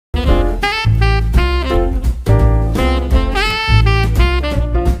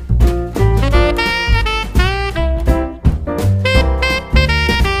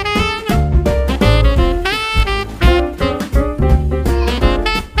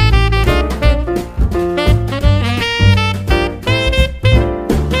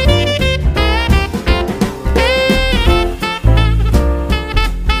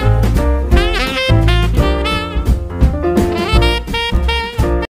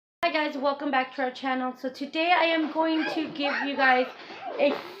welcome back to our channel. So today I am going to give you guys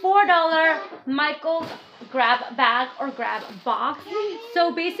a $4 Michael's grab bag or grab box.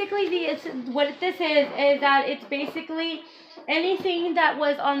 So basically what this is that it's basically anything that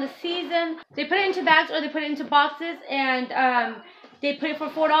was on the season. They put it into bags or they put it into boxes, and they put it for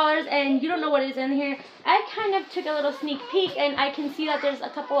 $4, and you don't know what is in here. I kind of took a little sneak peek, and I can see that there's a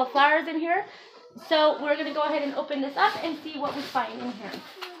couple of flowers in here. So we're going to go ahead and open this up and see what we find in here.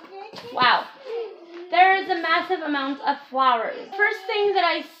 Wow. There is a massive amount of flowers. First thing that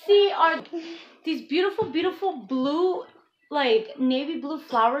I see are these beautiful, beautiful blue, like navy blue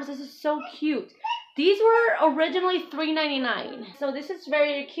flowers. This is so cute. These were originally $3.99. So this is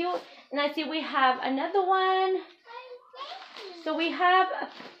very cute. And I see we have another one. So we have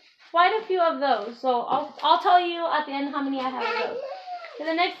quite a few of those. So I'll tell you at the end how many I have of those. So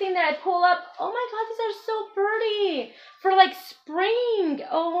the next thing that I pull up, oh my god, these are so pretty. For like spring.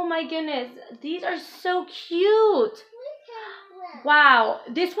 Oh my goodness. These are so cute. Wow.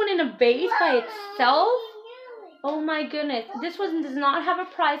 This one in a vase by itself. Oh my goodness. This one does not have a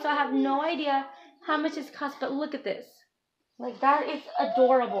price, so I have no idea how much it costs. But look at this. Like, that is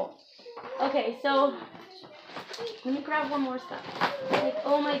adorable. Okay, so let me grab one more stuff. Like,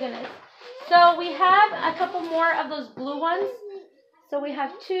 oh my goodness. So we have a couple more of those blue ones. So we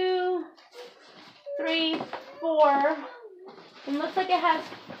have 2, 3, 4. It looks like it has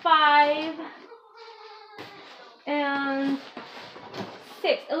 5 and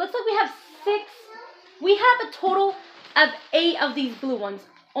 6. It looks like we have 6. We have a total of 8 of these blue ones.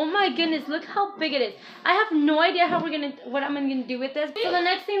 Oh my goodness, look how big it is. I have no idea what I'm gonna do with this. So the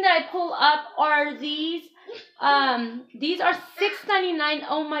next thing that I pull up are these. These are $6.99.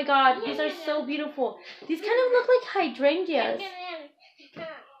 Oh my god, these are so beautiful. These kind of look like hydrangeas.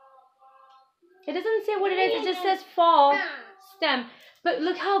 It doesn't say what it is, it just says fall stem. But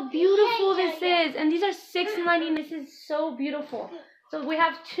look how beautiful this is. And these are $6.99. This is so beautiful. So we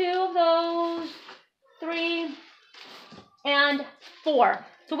have 2 of those, 3, and 4.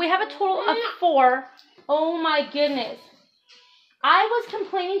 So we have a total of 4. Oh my goodness. I was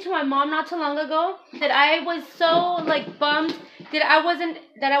complaining to my mom not too long ago that I was so like bummed that I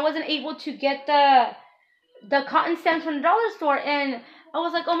wasn't able to get the cotton stems from the dollar store, and I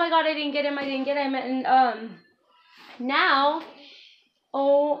was like, oh my god, I didn't get him. And now,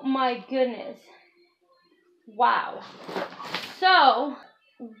 oh my goodness. Wow. So,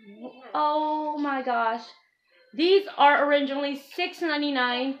 oh my gosh. These are originally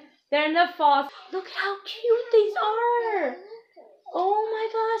 $6.99. They're in the fall. Look how cute these are. Oh my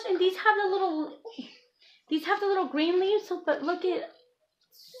gosh. And these have the little green leaves. So, but look at,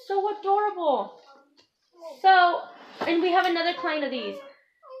 so adorable. So, and we have another kind of these.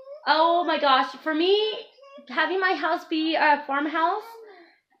 Oh my gosh. For me, having my house be a farmhouse,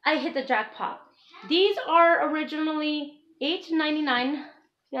 I hit the jackpot. These are originally $8.99.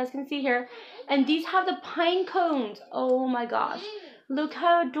 You guys can see here. And these have the pine cones. Oh my gosh. Look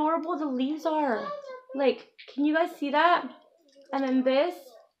how adorable the leaves are. Like, can you guys see that? And then this.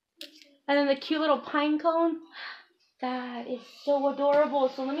 And then the cute little pine cone. That is so adorable.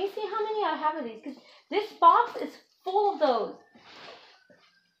 So let me see how many I have of these, because this box is full of those.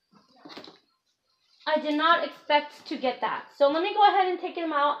 I did not expect to get that. So let me go ahead and take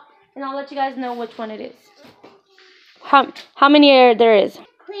them out, and I'll let you guys know which one it is. How many there is?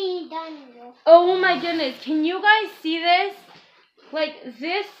 Oh my goodness. Can you guys see this? Like,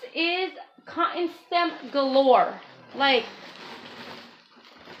 this is cotton stem galore. Like,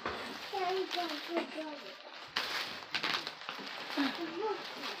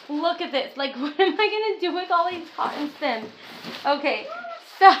 look at this. Like, what am I going to do with all these cotton stems? Okay,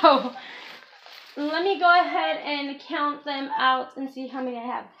 so let me go ahead and count them out and see how many I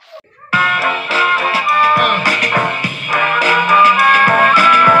have.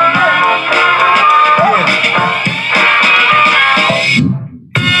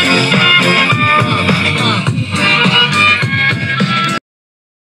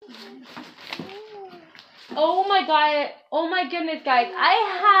 Oh my god, oh my goodness, guys. I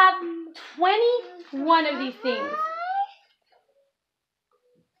have 21 of these things.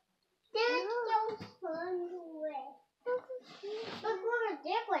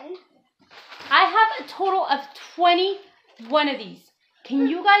 I have a total of 21 of these. Can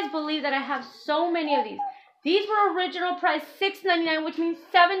you guys believe that I have so many of these? These were original price $6.99, which means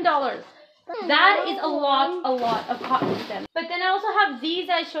 $7. That is a lot of cotton stems. But then I also have these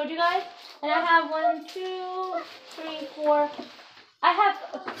that I showed you guys. And I have 1, 2, 3, 4. I have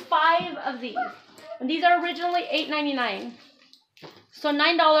 5 of these. And these are originally $8.99. So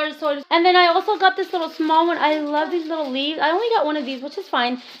 $9. And then I also got this little small one. I love these little leaves. I only got one of these, which is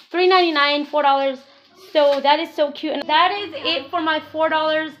fine. $3.99, $4. So that is so cute. And that is it for my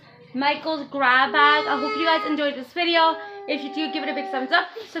 $4 Michael's grab bag. I hope you guys enjoyed this video. If you do, give it a big thumbs up.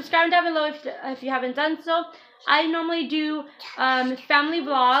 Subscribe down below if you haven't done so. I normally do family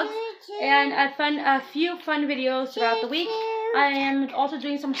vlogs and a few fun videos throughout the week. I am also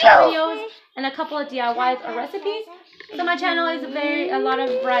doing some short videos and a couple of DIYs or recipes. So my channel is a lot of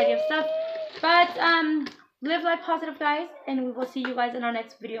variety of stuff. But live life positive, guys, and we will see you guys in our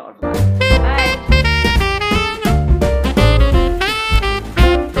next video or vlog. Bye.